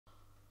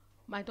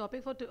My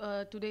topic for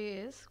today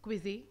is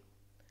Quizzy,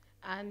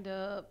 and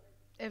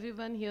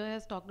everyone here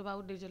has talked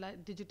about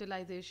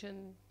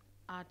digitalization,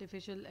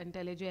 artificial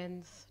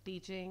intelligence,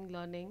 teaching,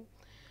 learning.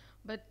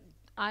 But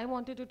I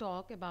wanted to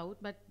talk about,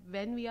 but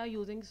when we are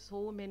using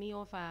so many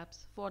of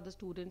apps for the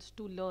students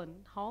to learn,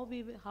 how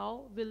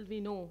will we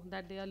know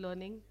that they are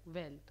learning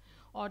well,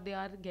 or they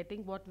are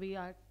getting what we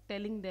are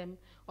telling them,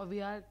 or we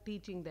are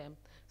teaching them?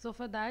 So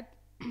for that,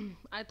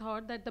 I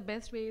thought that the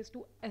best way is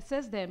to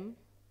assess them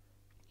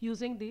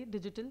using the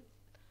digital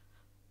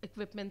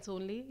equipments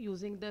only,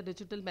 using the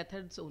digital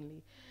methods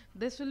only.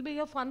 This will be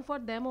a fun for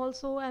them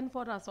also and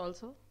for us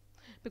also,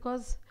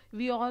 because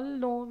we all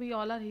know, we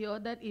all are here,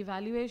 that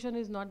evaluation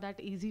is not that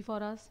easy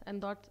for us,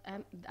 and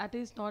that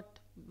is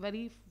not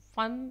very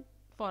fun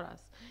for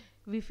us.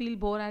 We feel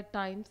bored at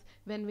times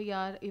when we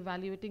are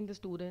evaluating the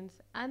students,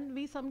 and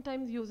we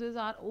sometimes uses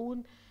our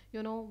own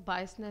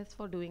biasness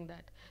for doing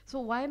that. So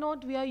why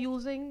not we are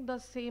using the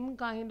same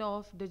kind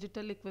of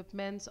digital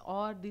equipments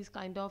or these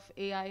kind of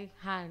AI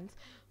hands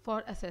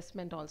for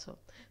assessment also.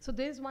 So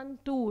there's one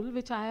tool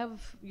which I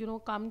have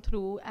come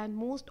through, and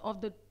most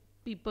of the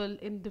people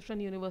in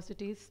different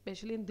universities,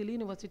 especially in Delhi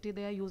University,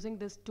 they are using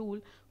this tool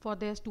for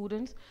their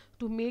students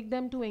to make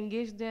them, to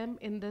engage them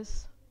in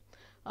this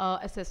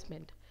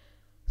assessment.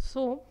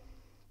 So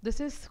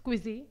this is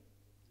Quizzy,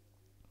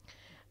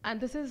 and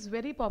this is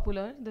very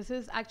popular. This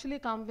is actually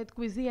come with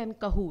Quizzy and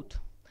Kahoot,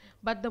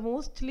 but the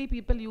mostly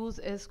people use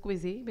is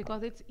Quizzy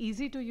because it's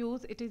easy to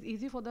use. It is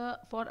easy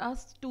for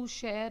us to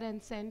share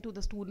and send to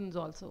the students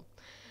also.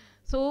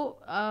 So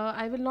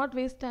I will not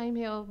waste time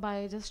here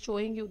by just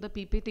showing you the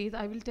PPTs.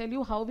 I will tell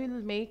you how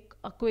we'll make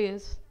a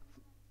quiz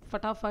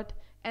fatafat,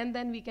 and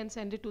then we can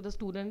send it to the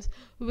students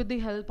with the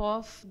help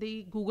of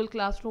the Google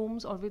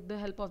Classrooms, or with the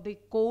help of the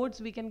codes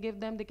we can give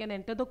them. They can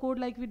enter the code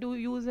like we do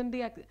use in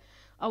the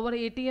our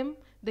ATM.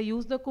 They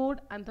use the code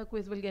and the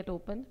quiz will get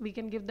open. We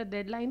can give the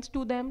deadlines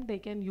to them, they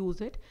can use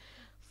it.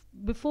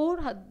 Before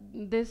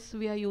this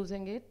we are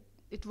using it,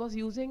 it was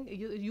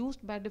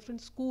used by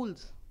different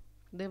schools.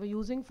 They were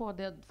using for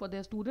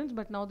their students,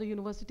 but now the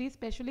university,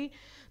 especially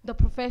the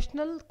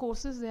professional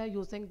courses, they are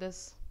using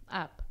this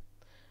app.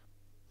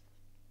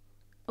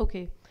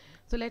 Okay,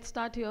 so let's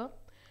start here.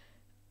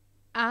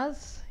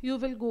 As you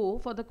will go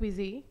for the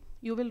Quizzy,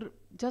 you will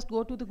just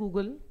go to the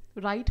Google,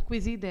 write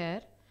Quizzy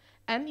there,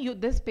 and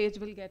this page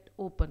will get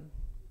open.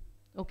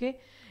 Okay,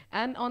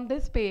 and on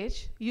this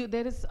page,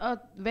 there is a,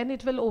 when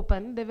it will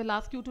open, they will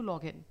ask you to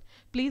log in.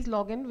 Please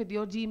log in with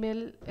your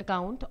Gmail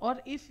account, or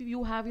if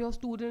you have your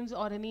students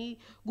or any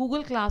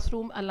Google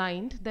Classroom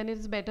aligned, then it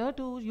is better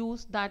to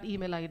use that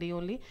email ID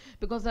only,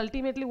 because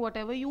ultimately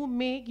whatever you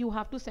make, you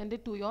have to send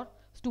it to your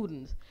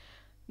students.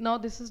 Now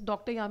this is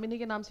Dr. Yamini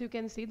ke naam se, you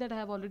can see that I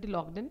have already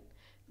logged in.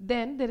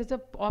 Then there is a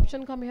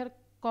option come here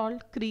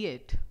called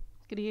create.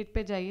 Create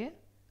पे जाइए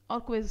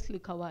और quiz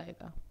लिखा हुआ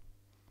आएगा.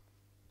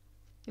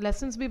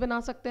 Lessons भी बना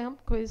सकते हैं हम,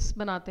 quiz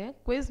बनाते हैं.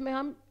 Quiz में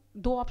हम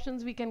दो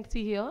options we can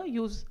see here,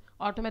 use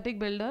automatic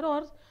builder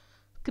or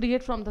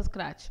create from the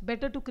scratch.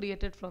 Better to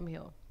create it from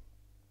here.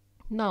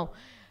 Now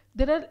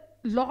there are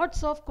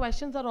lots of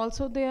questions are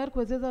also there,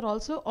 quizzes are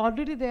also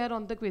already there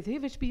on the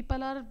Quizzy, which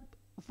people are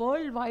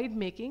worldwide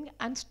making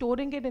and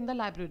storing it in the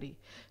library.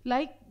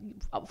 Like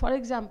for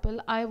example,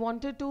 I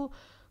wanted to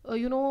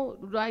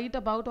write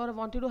about, or I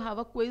wanted to have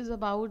a quiz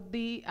about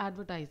the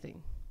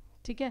advertising.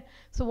 ठीक है,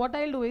 so what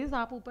I'll do is,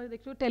 आप ऊपर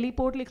देखते हो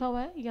teleport लिखा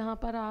हुआ है, यहाँ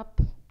पर आप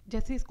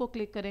जैसे इसको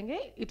क्लिक करेंगे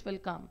it will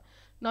come.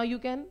 Now you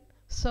can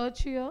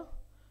search here.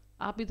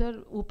 आप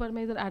इधर ऊपर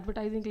मैं इधर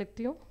advertising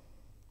लिखती हूँ,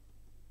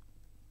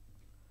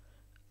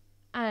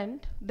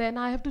 and then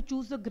I have to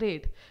choose the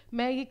grade.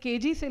 मैं ये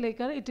KG से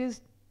लेकर it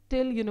is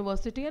till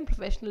university and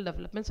professional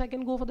development. So I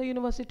can go for the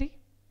university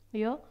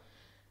here,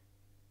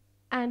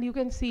 and you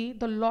can see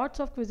the lots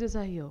of quizzes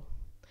are here.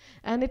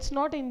 And it's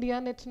not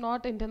Indian, it's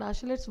not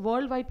international, it's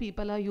worldwide.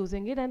 People are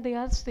using it and they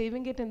are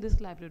saving it in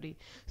this library.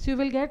 So you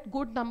will get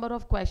good number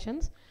of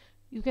questions.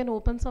 You can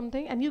open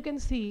something and you can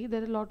see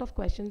there are a lot of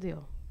questions here.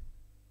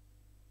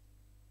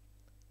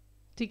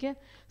 Okay?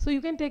 So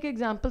you can take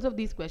examples of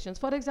these questions.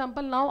 For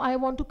example, now I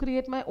want to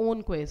create my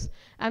own quiz,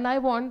 and I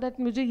want that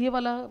मुझे ये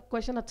वाला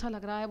question अच्छा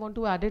लग रहा है, I want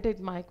to add it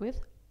in my quiz.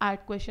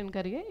 Add question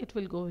करिए, it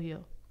will go here.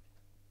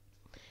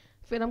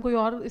 फिर हम कोई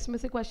और इसमें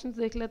से questions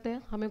देख लेते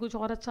हैं, हमें कुछ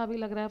और अच्छा भी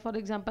लग रहा है. For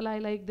example, I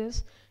like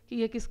this कि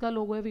ये किसका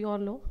logo है, we all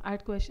know.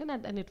 Add question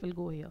and then it will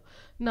go here.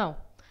 Now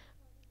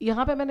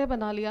यहाँ पे मैंने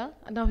बना लिया.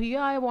 Now here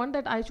I want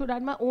that I should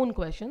add my own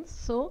questions.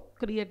 So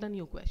create a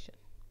new question.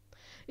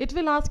 It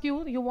will ask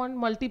you, you want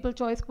multiple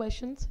choice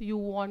questions, you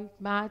want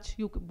match,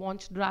 you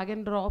want drag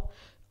and drop,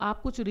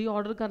 आप कुछ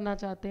reorder करना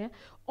चाहते हैं,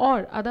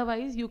 or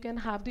otherwise you can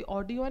have the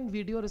audio and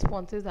video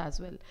responses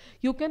as well.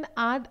 You can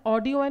add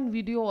audio and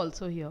video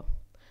also here.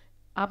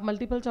 आप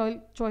multiple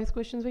choice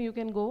questions में you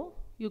can go,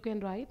 you can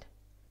write.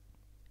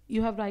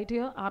 You have right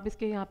here, आप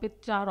इसके यहाँ पे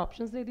 4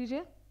 options दे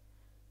दीजिए.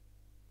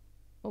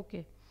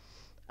 Okay.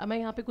 अब मैं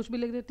यहाँ पे कुछ भी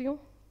लिख देती हूँ.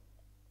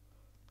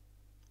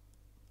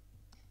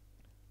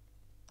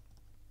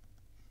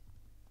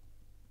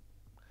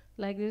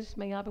 Like this,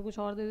 मैं यहाँ पे कुछ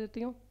और दे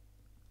देती हूँ.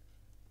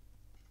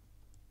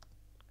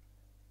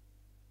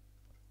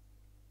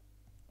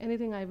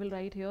 anything I will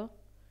write here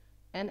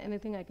and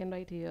anything I can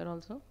write here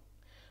also.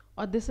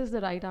 और this is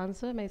the right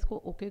answer. मैं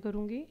इसको okay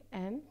करूँगी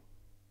and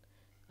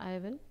I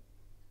will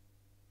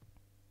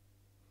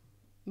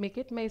make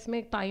it. मैं इसमें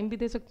एक टाइम भी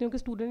दे सकती हूँ कि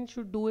student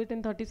should do it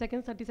in 30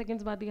 seconds. 30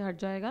 seconds बाद ये हट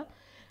जाएगा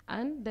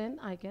and then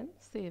I can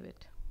save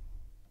it.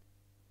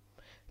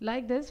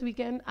 Like this we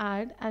can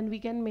add and we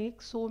can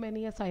make so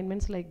many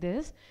assignments like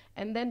this,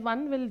 and then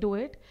one will do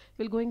it.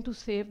 We're going to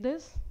save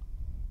this.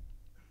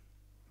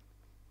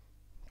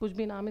 कुछ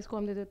भी नाम इसको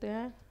हम दे देते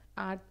हैं,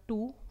 add to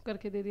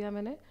करके दे दिया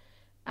मैंने.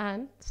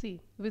 And see,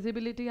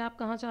 visibility आप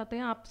कहाँ चाहते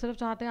हैं, आप सिर्फ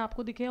चाहते हैं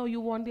आपको दिखे, or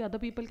you want the other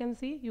people can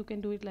see, you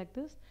can do it like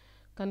this.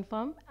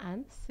 Confirm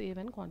and save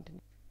and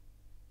continue.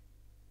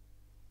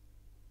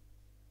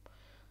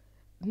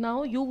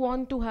 Now you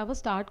want to have a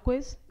start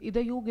quiz.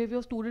 Either you give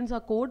your students a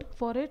code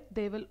for it,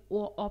 they will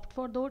opt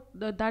for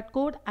that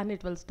code and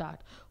it will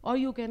start, or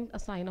you can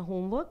assign a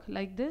homework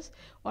like this,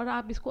 और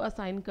आप इसको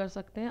assign कर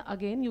सकते हैं.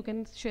 Again you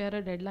can share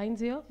a deadlines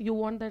here. You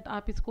want that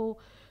आप इसको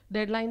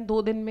deadline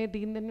 2 दिन में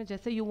 3 दिन में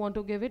जैसे you want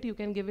to give it, you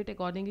can give it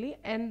accordingly,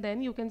 and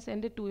then you can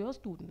send it to your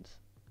students.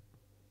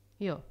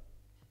 Here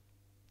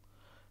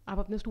आप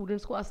अपने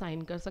students को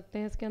assign कर सकते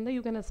हैं इसके अंदर.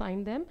 You can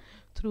assign them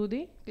through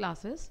the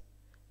classes.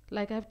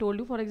 Like I have told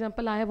you, for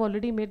example, I have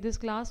already made this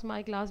class,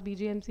 my class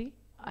BGMC.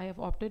 I have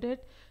opted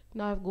it.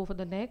 Now I have go for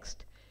the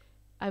next.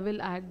 I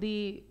will add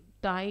the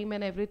time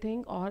and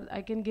everything, or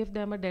I can give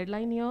them a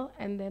deadline here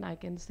and then I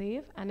can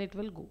save and it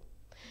will go.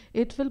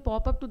 It will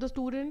pop up to the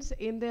students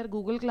in their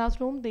Google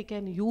Classroom. They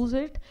can use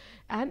it,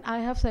 and I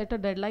have set a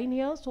deadline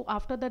here. So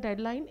after the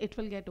deadline, it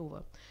will get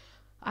over.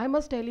 I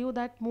must tell you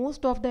that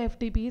most of the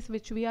FDPs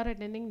which we are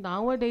attending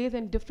nowadays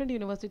in different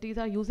universities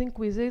are using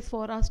quizzes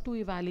for us to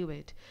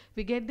evaluate.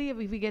 We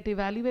get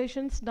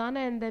evaluations done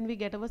and then we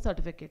get our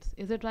certificates.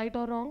 Is it right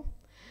or wrong?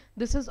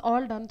 This is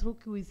all done through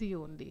Quizzy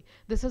only.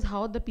 This is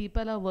how the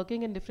people are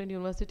working in different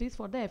universities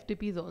for the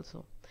FDPs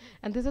also.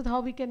 And this is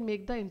how we can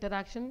make the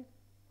interaction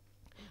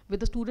with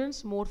the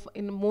students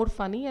more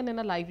funny and in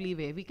a lively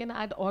way. We can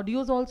add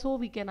audios also,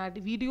 we can add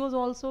videos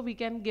also, we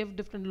can give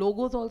different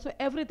logos also,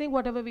 everything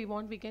whatever we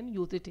want we can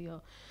use it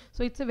here.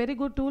 So it's a very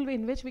good tool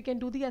in which we can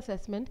do the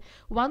assessment.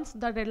 Once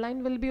the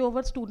deadline will be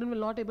over, student will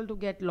not able to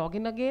get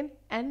login again,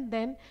 and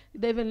then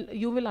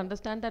you will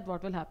understand that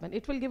what will happen.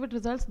 It will give it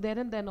results there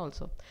and then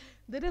also.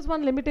 There is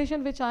one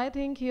limitation which I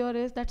think here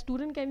is that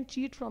student can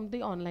cheat from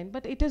the online,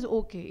 but it is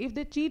okay. If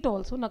they cheat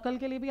also, नकल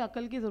के लिए भी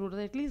अकल की ज़रूरत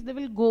है. At least they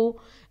will go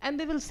and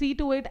they will see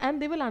to it and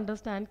they will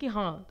understand कि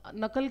हाँ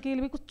नकल के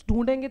लिए भी कुछ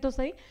ढूंढेंगे तो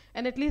सही,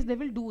 and at least they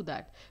will do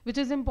that, which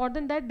is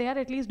important that they are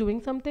at least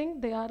doing something,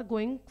 they are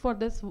going for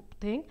this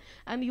thing,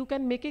 and you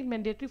can make it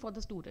mandatory for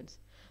the students.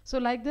 So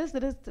like this,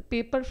 there is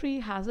paper free,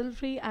 hassle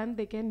free, and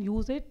they can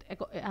use it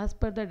as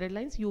per the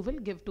deadlines you will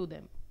give to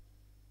them.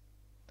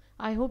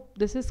 I hope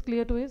this is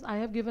clear to us. I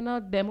have given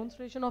a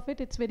demonstration of it.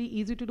 It's very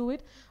easy to do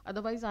it.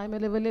 Otherwise, I'm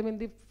available in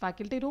the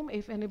faculty room.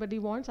 If anybody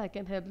wants, I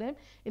can help them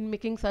in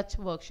making such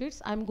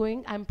worksheets.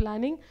 I'm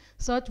planning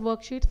such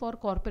worksheets for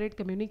corporate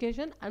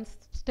communication and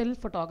still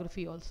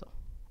photography also.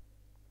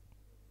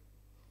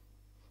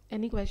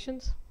 Any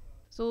questions?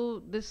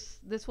 So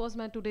this was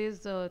my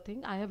today's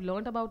thing. I have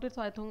learned about it.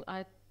 So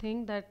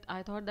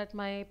I thought that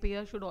my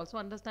peers should also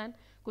understand.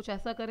 कुछ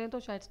ऐसा करें तो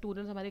शायद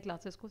students हमारी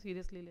classes को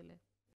seriously ले लें.